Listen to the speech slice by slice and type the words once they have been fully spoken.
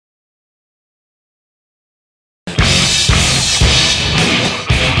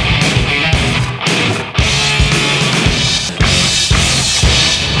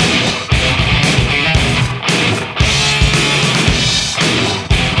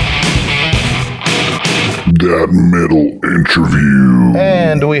That Metal Interview.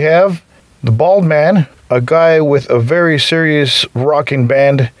 And we have the Bald Man, a guy with a very serious rocking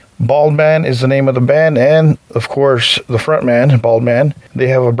band. Bald Man is the name of the band, and of course the front man, Bald Man. They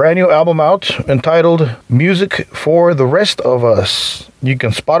have a brand new album out entitled Music for the Rest of Us. You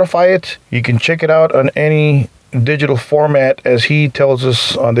can Spotify it. You can check it out on any digital format, as he tells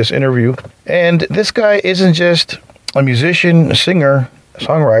us on this interview. And this guy isn't just a musician, a singer,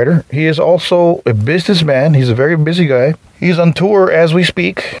 songwriter. He is also a businessman. He's a very busy guy. He's on tour as we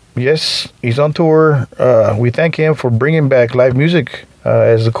speak. Yes, he's on tour. We thank him for bringing back live music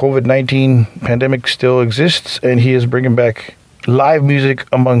as the COVID-19 pandemic still exists, and he is bringing back live music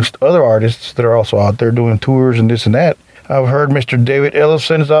amongst other artists that are also out there doing tours and this and that. I've heard Mr. David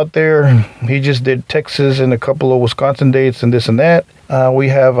Ellison is out there. He just did Texas and a couple of Wisconsin dates and this and that. We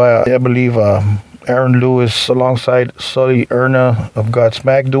have, I believe, Aaron Lewis alongside Sully Erna of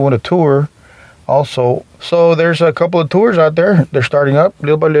Godsmack doing a tour also. So there's a couple of tours out there. They're starting up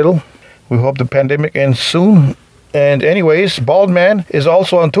little by little. We hope the pandemic ends soon. And anyways, Bald Man is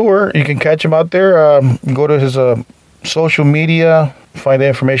also on tour. You can catch him out there. Go to his social media, find the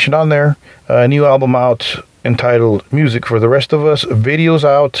information on there. A new album out entitled Music for the Rest of Us. Videos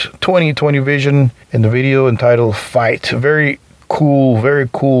out, 2020 vision, and the video entitled Fight. Very cool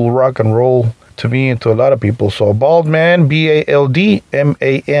rock and roll to me and to a lot of people. So Bald Man,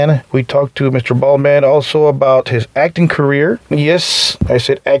 Baldman. We talked to Mr. Bald Man also about his acting career. Yes, I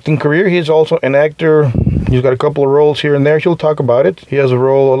said acting career. He's also an actor. He's got a couple of roles here and there. He'll talk about it. He has a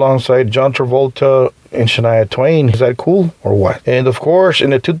role alongside John Travolta and Shania Twain. Is that cool or what? And of course, in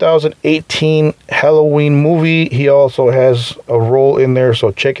the 2018 Halloween movie, he also has a role in there.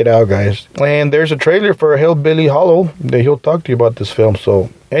 So check it out, guys. And there's a trailer for Hillbilly Hollow that he'll talk to you about this film. So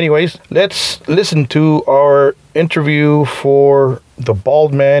anyways, let's listen to our interview for the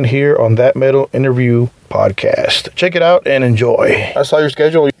Bald Man here on That Metal Interview podcast. Check it out and enjoy. I saw your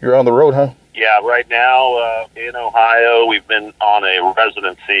schedule. You're on the road, huh? Yeah, right now in Ohio, we've been on a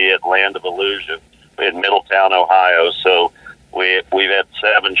residency at Land of Illusion in Middletown, Ohio. So we've had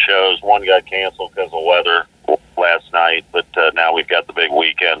 7 shows. One got canceled because of weather last night, but now we've got the big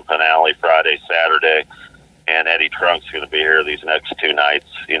weekend finale Friday, Saturday. And Eddie Trunk's going to be here these next 2 nights,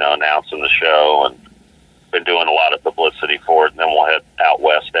 announcing the show, and been doing a lot of publicity for it. And then we'll head out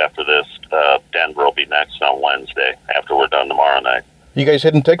west after this. Denver will be next on Wednesday after we're done tomorrow night. You guys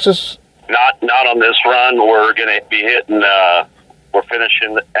hitting Texas? Not on this run. We're going to be hitting, we're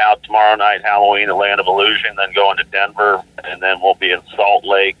finishing out tomorrow night, Halloween at Land of Illusion, then going to Denver, and then we'll be in Salt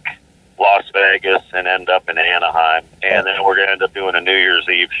Lake, Las Vegas, and end up in Anaheim. And then we're going to end up doing a New Year's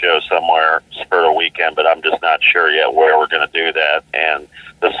Eve show somewhere for the weekend, but I'm just not sure yet where we're going to do that. And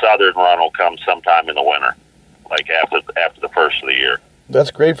the southern run will come sometime in the winter, like after the first of the year.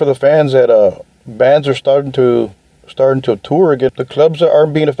 That's great for the fans that bands are starting to tour again. The clubs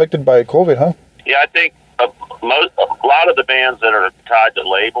aren't being affected by COVID, huh? Yeah, I think a lot of the bands that are tied to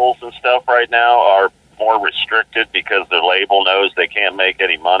labels and stuff right now are more restricted because their label knows they can't make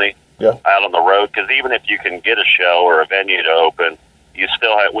any money out on the road. Because even if you can get a show or a venue to open, you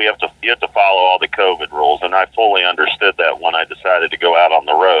have to follow all the COVID rules. And I fully understood that when I decided to go out on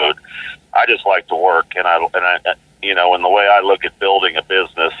the road. I just like to work, and I and the way I look at building a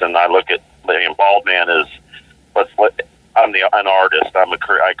business, and I look at Bald Man is. I'm an artist.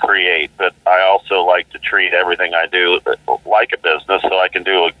 I create, but I also like to treat everything I do like a business, so I can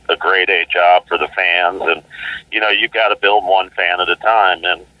do a grade A job for the fans. And you've got to build one fan at a time.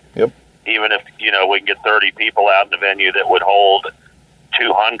 And even if we can get 30 people out in the venue that would hold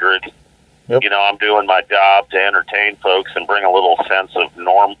 200, I'm doing my job to entertain folks and bring a little sense of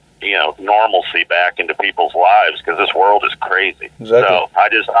normalcy back into people's lives, because this world is crazy. Exactly.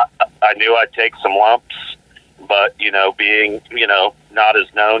 So I knew I'd take some lumps. But, being, not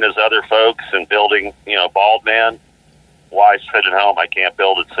as known as other folks and building, Bald Man, why sit at home? I can't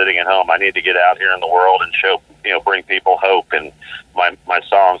build it sitting at home. I need to get out here in the world and show, bring people hope. And my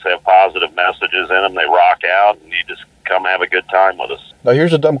songs have positive messages in them. They rock out, and you just come have a good time with us. Now,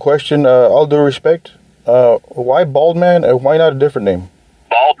 here's a dumb question. All due respect. Why Bald Man and why not a different name?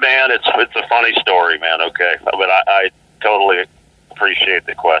 Bald Man, it's a funny story, man, okay? But I totally appreciate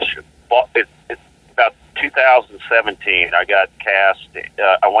the question. It's about 2017, I got cast.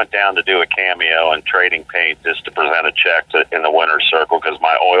 I went down to do a cameo in Trading Paint just to present a check in the Winner's Circle because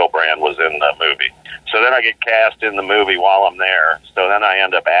my oil brand was in the movie. So then I get cast in the movie while I'm there. So then I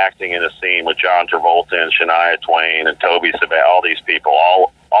end up acting in a scene with John Travolta and Shania Twain and Toby Sabat, all these people,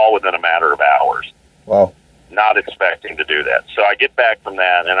 all within a matter of hours. Wow. Not expecting to do that. So I get back from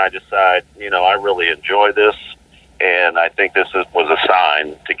that, and I decide, I really enjoy this. And I think this was a sign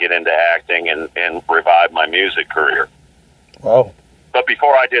and to get into acting and revive my music career. Wow. But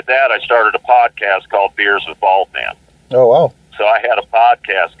before I did that, I started a podcast called Beers with Bald Man. Oh, wow. So I had a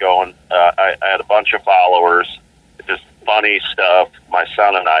podcast going. I had a bunch of followers, just funny stuff. My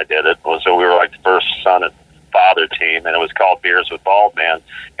son and I did it. So we were like the first son and father team, and it was called Beers with Bald Man.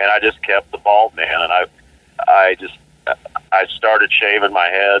 And I just kept the bald man, and I started shaving my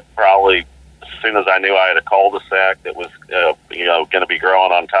head probably as soon as I knew I had a cul-de-sac that was going to be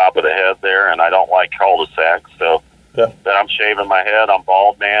growing on top of the head there, and I don't like cul-de-sacs. So then I'm shaving my head. I'm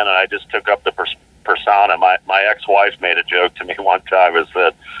bald man, and I just took up the persona. My ex-wife made a joke to me one time and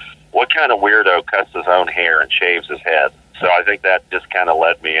said, "What kind of weirdo cuts his own hair and shaves his head?" So I think that just kind of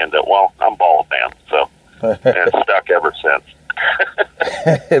led me into, well, I'm bald man. So and it's stuck ever since.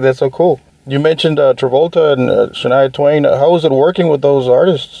 That's so cool. You mentioned Travolta and Shania Twain. How was it working with those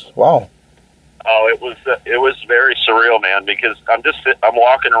artists? Wow. Oh, it was very surreal, man, because I'm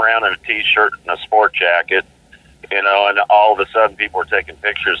walking around in a t-shirt and a sport jacket, and all of a sudden people are taking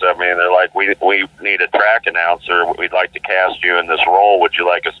pictures of me, and they're like, we need a track announcer. We'd like to cast you in this role. Would you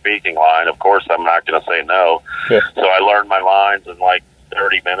like a speaking line? Of course, I'm not going to say no. Yeah. So I learned my lines in like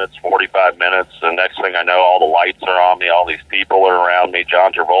 30 minutes, 45 minutes, and next thing I know, all the lights are on me, all these people are around me.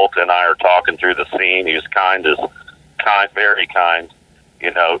 John Travolta and I are talking through the scene. He was very kind,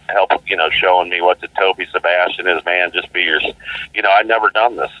 showing me what to Toby Sebastian is, man, just be your, I'd never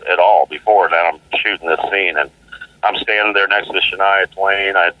done this at all before. Now I'm shooting this scene, and I'm standing there next to Shania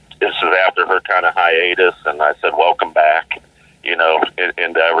Twain. This is after her kind of hiatus, and I said, "Welcome back,"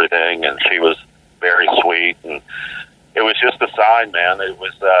 into everything, and she was very sweet, and it was just a sign, man. It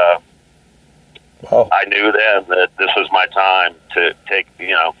was, I knew then that this was my time to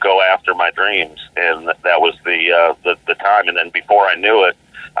go after my dreams, and that was the time. And then before I knew it,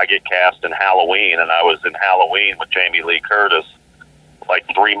 I get cast in Halloween, and I was in Halloween with Jamie Lee Curtis like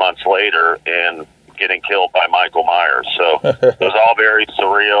 3 months later, and getting killed by Michael Myers. So it was all very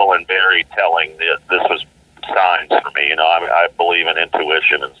surreal and very telling. This was signs for me. I believe in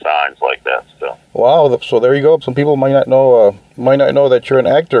intuition and signs like that. So wow. So there you go. Some people might not know that you're an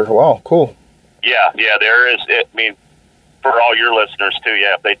actor. Wow, cool. Yeah. There is. For all your listeners too.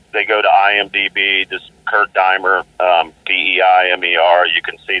 Yeah, if they go to IMDb, just Kurt Deimer, Deimer. You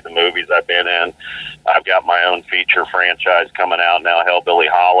can see the movies I've been in. I've got my own feature franchise coming out now, Hellbilly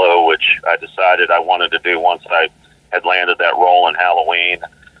Hollow, which I decided I wanted to do once I had landed that role in Halloween.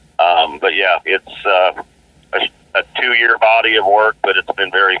 But yeah, it's a 2-year body of work, but it's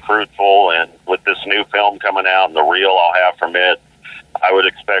been very fruitful. And with this new film coming out and the reel I'll have from it, I would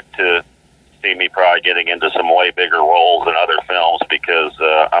expect to see me probably getting into some way bigger roles in other films, because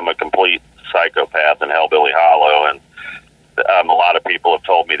I'm a complete psychopath in Hellbilly Hollow, and a lot of people have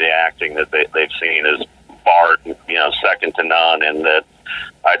told me the acting that they've seen is barred, second to none, and that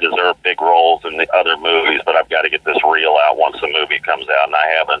I deserve big roles in the other movies, but I've got to get this reel out once the movie comes out, and I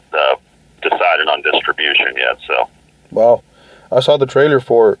haven't decided on distribution yet. So, wow, I saw the trailer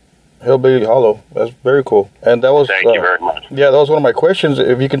for Hellbilly Hollow. That's very cool, and that was thank you very much. Yeah, that was one of my questions.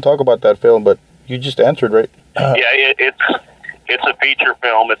 If you can talk about that film, but you just answered, right? Yeah, it's a feature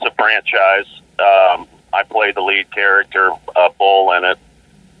film. It's a franchise. I play the lead character, Bull, in it.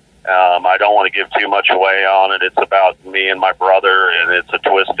 I don't want to give too much away on it. It's about me and my brother, and it's a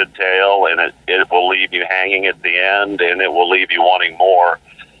twisted tale, and it will leave you hanging at the end, and it will leave you wanting more.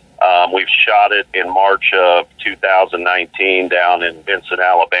 We've shot it in March of 2019 down in Vincent,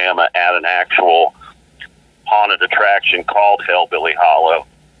 Alabama, at an actual haunted attraction called Hellbilly Hollow.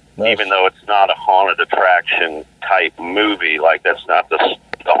 Nice. Even though it's not a haunted attraction type movie, like that's not the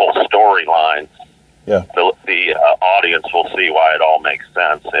whole storyline. Yeah, the audience will see why it all makes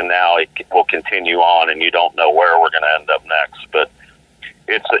sense, and now it will continue on, and you don't know where we're going to end up next. But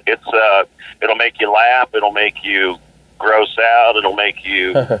it'll make you laugh, it'll make you gross out, it'll make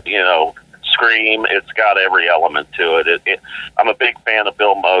you scream. It's got every element to it. I'm a big fan of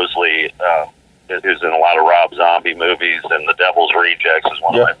Bill Moseley, who's in a lot of Rob Zombie movies, and The Devil's Rejects is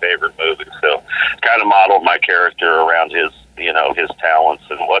one of my favorite movies. So kind of modeled my character around his talents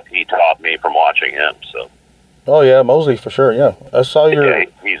and what he taught me from watching him. So. Oh yeah, Moseley for sure. Yeah, I saw your.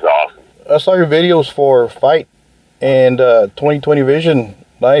 He's awesome. I saw your videos for Fight and 2020 Vision.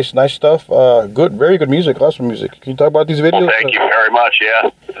 Nice stuff. Good, very good music. Awesome music. Can you talk about these videos? Well, thank you very much. Yeah,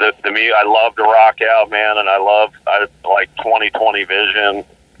 the me, I love to rock out, man, and I like 2020 Vision.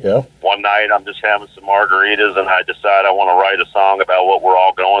 Yeah. One night I'm just having some margaritas, and I decide I want to write a song about what we're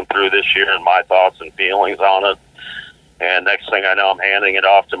all going through this year and my thoughts and feelings on it. And next thing I know, I'm handing it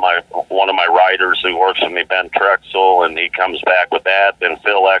off to one of my writers who works with me, Ben Trexel, and he comes back with that. Then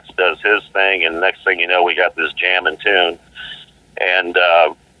Phil X does his thing, and next thing you know, we got this jamming tune. And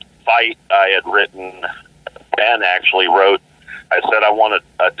Fight, I had written, Ben actually wrote, I said I wanted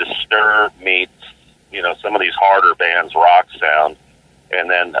a Disturb meets, some of these harder bands rock sound. And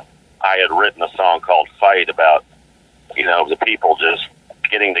then I had written a song called Fight about, the people just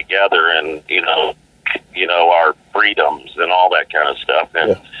getting together and, our freedoms and all that kind of stuff.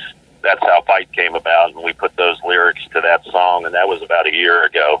 And that's how Fight came about. And we put those lyrics to that song. And that was about a year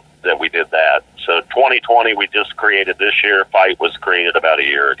ago that we did that. So 2020 we just created this year. Fight was created about a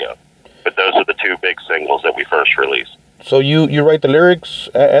year ago. But those are the two big singles that we first released. So you write the lyrics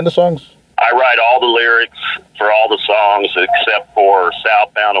and the songs? I write all the lyrics for all the songs except for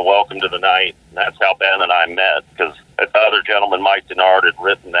Southbound and Welcome to the Night. And that's how Ben and I met, because the other gentleman, Mike Denard, had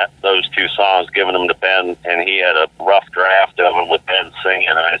written those two songs, given them to Ben, and he had a rough draft of them with Ben singing.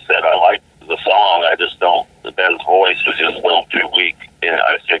 And I said, I like the song, I just don't, Ben's voice was just a little too weak. And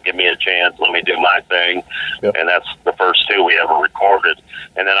I said, give me a chance, let me do my thing. Yep. And that's the first two we ever recorded.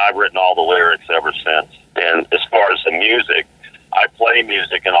 And then I've written all the lyrics ever since. And as far as the music, I play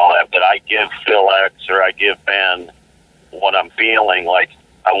music and all that, but I give Phil X or I give Ben what I'm feeling. Like,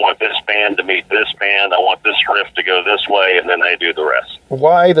 I want this band to meet this band, I want this riff to go this way, and then they do the rest.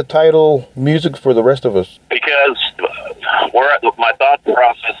 Why the title Music for the Rest of Us? Because my thought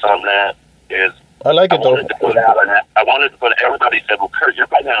process on that is, I like it, though. I wanted to put, everybody said, well, Kurt, you're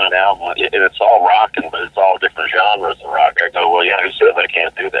putting out an album, and it's all rocking, but it's all different genres of rock. I go, well, yeah, who says I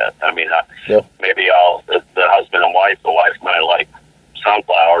can't do that? I mean, maybe the husband and wife, the wife might like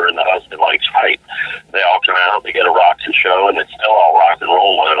Sunflower, and the husband likes Fight. They all come out, they get a rocking show, and it's still all rock and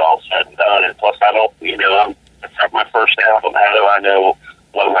roll when it all said and done. And plus, I don't, it's my first album. How do I know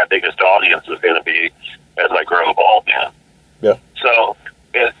what my biggest audience is going to be as I grow a ball band? Yeah. So,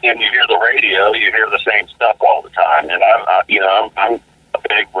 and you hear the radio, you hear the same stuff all the time. And I'm a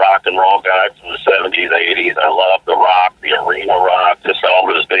big rock and roll guy from the 70s, 80s. I love the rock, the arena rock, just all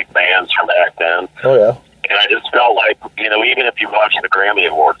those big bands from back then. Oh, yeah. And I just felt like, even if you watch the Grammy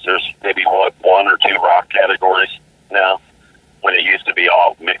Awards, there's maybe one or two rock categories now, when it used to be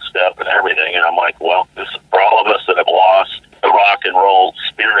all mixed up and everything. And I'm like, well, this is for all of us that have lost the rock and roll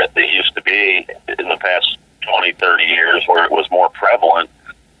spirit that used to be in the past 20, 30 years, where it was more prevalent.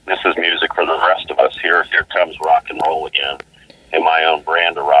 This is music for the rest of us. Here comes rock and roll again, in my own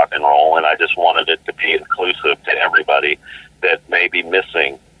brand of rock and roll. And I just wanted it to be inclusive to everybody that may be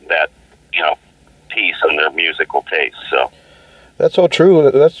missing that, piece in their musical taste. So that's so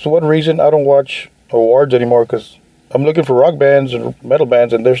true. That's one reason I don't watch awards anymore, because I'm looking for rock bands and metal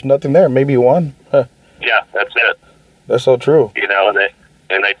bands, and there's nothing there. Maybe one. Huh. Yeah, that's it. That's so true. And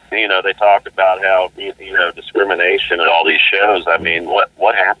they talk about how discrimination and all these shows. I mean,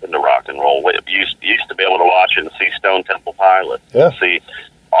 what happened to rock and roll? You used to be able to watch it and see Stone Temple Pilots. Yeah. See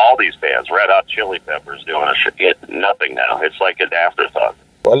all these bands, Red Hot Chili Peppers doing nothing now. It's like an afterthought.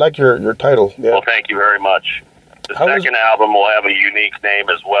 I like your title. Yeah. Well, thank you very much. The second album will have a unique name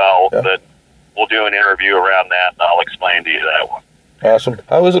as well, but we'll do an interview around that, and I'll explain to you that one. Awesome.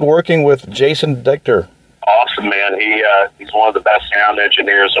 How is it working with Jason Decter? Awesome, man. He's one of the best sound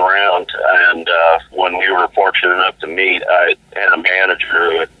engineers around, and when we were fortunate enough to meet, I had a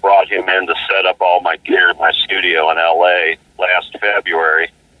manager who had brought him in to set up all my gear in my studio in L.A. last February,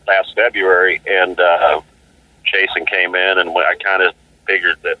 and Jason came in, and I kind of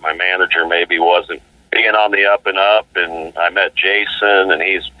figured that my manager maybe wasn't being on the up and up, and I met Jason, and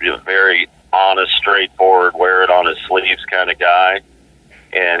he's a very honest, straightforward, wear it on his sleeves kind of guy,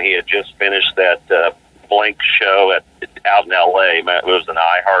 and he had just finished that Blink show out in L.A. It was an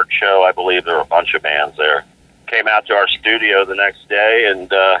iHeart show, I believe. There were a bunch of bands there. Came out to our studio the next day,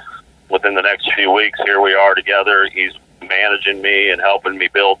 and within the next few weeks, here we are together. He's managing me and helping me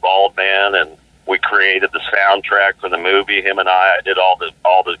build Bald Man, and we created the soundtrack for the movie. Him and I did all the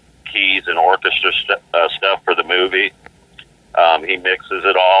keys and orchestra stuff for the movie. He mixes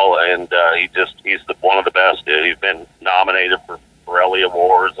it all, and he's one of the best. He's been nominated for Pirelli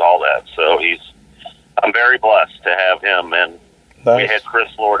Awards, all that. So I'm very blessed to have him. And we had Chris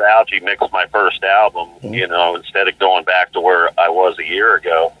Lord-Alge mix my first album, instead of going back to where I was a year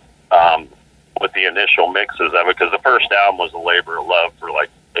ago, with the initial mixes of it, because the first album was a labor of love for like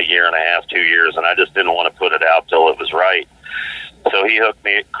a year and a half, 2 years, and I just didn't want to put it out till it was right. So he hooked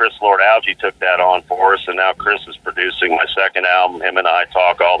me. Chris Lord-Alge took that on for us, and now Chris is producing my second album. Him and I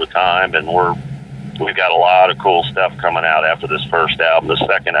talk all the time, and we've got a lot of cool stuff coming out after this first album. The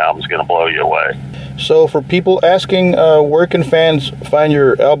second album is going to blow you away. So for people asking, where can fans find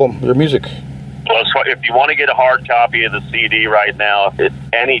your album, your music? Well, so if you want to get a hard copy of the CD right now, it's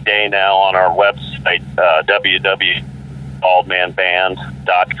any day now on our website,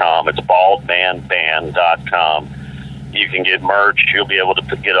 www.baldmanband.com. It's baldmanband.com. You can get merch. You'll be able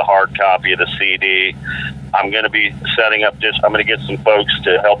to get a hard copy of the CD. I'm going to be setting up I'm going to get some folks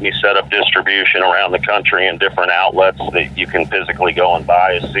to help me set up distribution around the country in different outlets that you can physically go and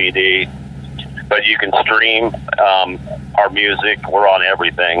buy a CD. But you can stream our music. We're on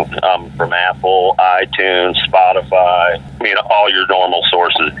everything from Apple, iTunes, Spotify, all your normal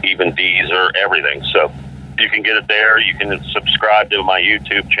sources, even Deezer, everything. So you can get it there. You can subscribe to my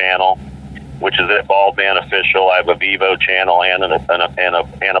YouTube channel, which is at Bald Man Official. I have a Vivo channel and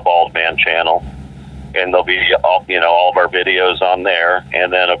a Bald Man channel. And there'll be all of our videos on there.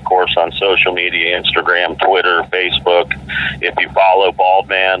 And then, of course, on social media, Instagram, Twitter, Facebook. If you follow Bald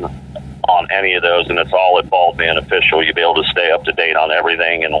Man on any of those, and it's all at Bald Man Official, you'll be able to stay up to date on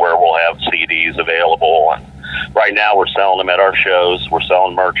everything and where we'll have CDs available. And right now we're selling them at our shows. We're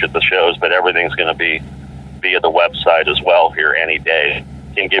selling merch at the shows, but everything's going to be via the website as well here any day.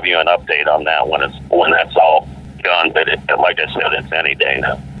 Can give you an update on that when that's all done, but like I said, it's any day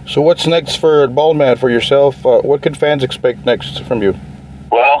now. So what's next for Bald Man, for yourself? What can fans expect next from you?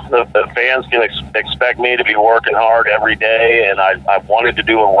 Well, the fans can expect me to be working hard every day, and I wanted to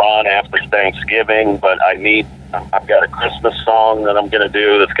do a run after Thanksgiving, but I've got a Christmas song that I'm going to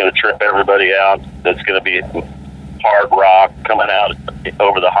do that's going to trip everybody out. That's going to be hard rock coming out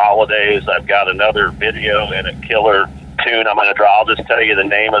over the holidays. I've got another video and a killer tune I'm going to draw. I'll just tell you the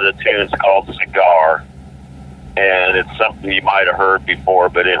name of the tune. It's called Cigar, and it's something you might have heard before,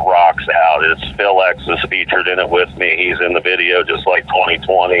 but it rocks out. It's Phil X is featured in it with me. He's in the video just like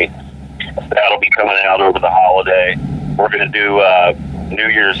 2020. That'll be coming out over the holiday. We're going to do New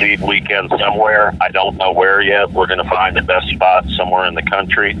Year's Eve weekend somewhere. I don't know where yet. We're going to find the best spot somewhere in the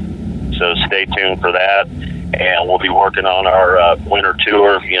country, so stay tuned for that. And we'll be working on our winter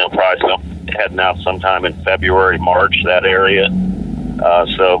tour, probably heading out sometime in February, March, that area.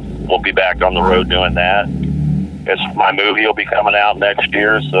 So we'll be back on the road doing that. My movie will be coming out next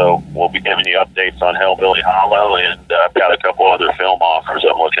year, so we'll be giving you updates on Hellbilly Hollow, and I've got a couple other film offers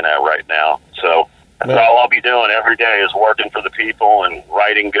I'm looking at right now. So that's all I'll be doing every day is working for the people and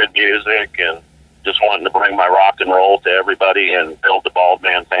writing good music and just wanting to bring my rock and roll to everybody and build the Bald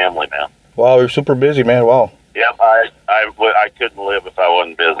Man family, man. Wow, you're super busy, man. Wow. Yep, I couldn't live if I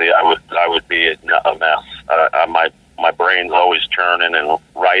wasn't busy. I would be a mess. My brain's always churning, and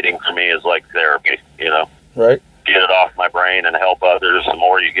writing for me is like therapy. Right. Get it off my brain and help others. The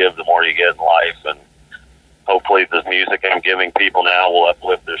more you give, the more you get in life, and hopefully the music I'm giving people now will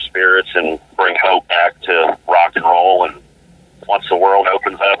uplift their spirits and bring hope back to rock and roll. And once the world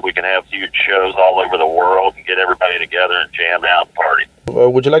opens up, we can have huge shows all over the world and get everybody together and jam out and party.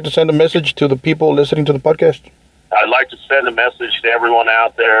 Would you like to send a message to the people listening to the podcast? I'd like to send a message to everyone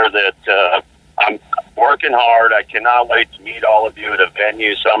out there that I'm working hard. I cannot wait to meet all of you at a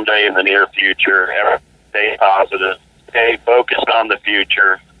venue someday in the near future. Stay positive. Stay focused on the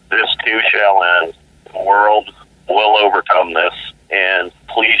future. This too shall end. The world will overcome this. And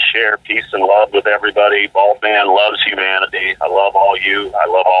please share peace and love with everybody. Bald Man loves humanity. I love all you. I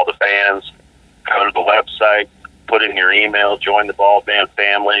love all the fans. Go to the website, put in your email, join the Bald Man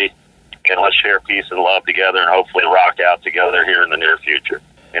family, and let's share peace and love together and hopefully rock out together here in the near future.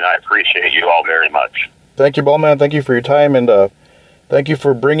 And I appreciate you all very much. Thank you, Bald Man. Thank you for your time, and thank you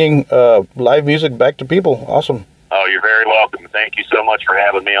for bringing live music back to people. Awesome. Oh, you're very welcome. Thank you so much for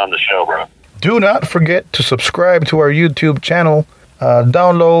having me on the show, bro. Do not forget to subscribe to our YouTube channel.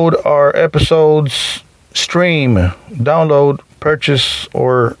 Download our episodes, stream, download, purchase,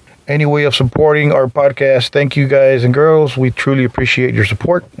 or any way of supporting our podcast. Thank you, guys and girls. We truly appreciate your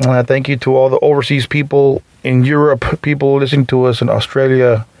support. Thank you to all the overseas people in Europe, people listening to us in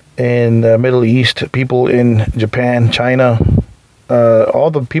Australia and Middle East, people in Japan, China, all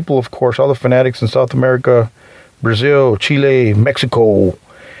the people, of course, all the fanatics in South America, Brazil, Chile, Mexico,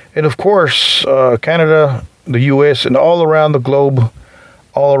 and of course, Canada, the U.S., and all around the globe,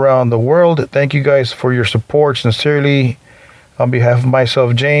 all around the world. Thank you guys for your support. Sincerely, on behalf of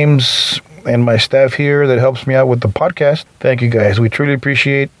myself, James, and my staff here that helps me out with the podcast, thank you guys. We truly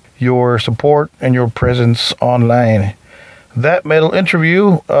appreciate your support and your presence online. That metal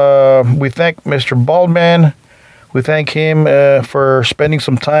interview, we thank Mr. Baldman. We thank him for spending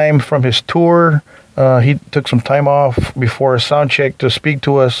some time from his tour. He took some time off before a sound check to speak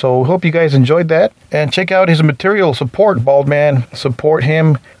to us, so we hope you guys enjoyed that. And check out his material. Support Baldman. Support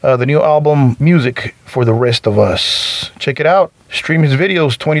him. The new album, Music for the Rest of Us. Check it out. Stream his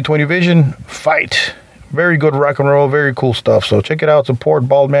videos, 2020 Vision, Fight. Very good rock and roll, very cool stuff. So check it out, support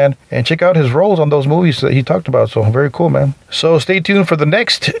Baldman, and check out his roles on those movies that he talked about. So very cool, man. So stay tuned for the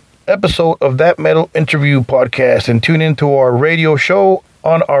next episode of That Metal Interview podcast, and tune into our radio show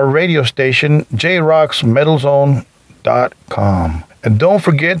on our radio station, J-Rock's Metal Zone metalentryview.com. And don't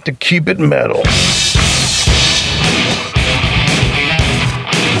forget to keep it metal.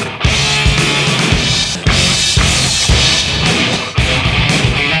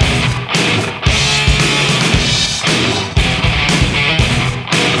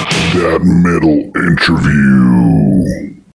 That metal interview.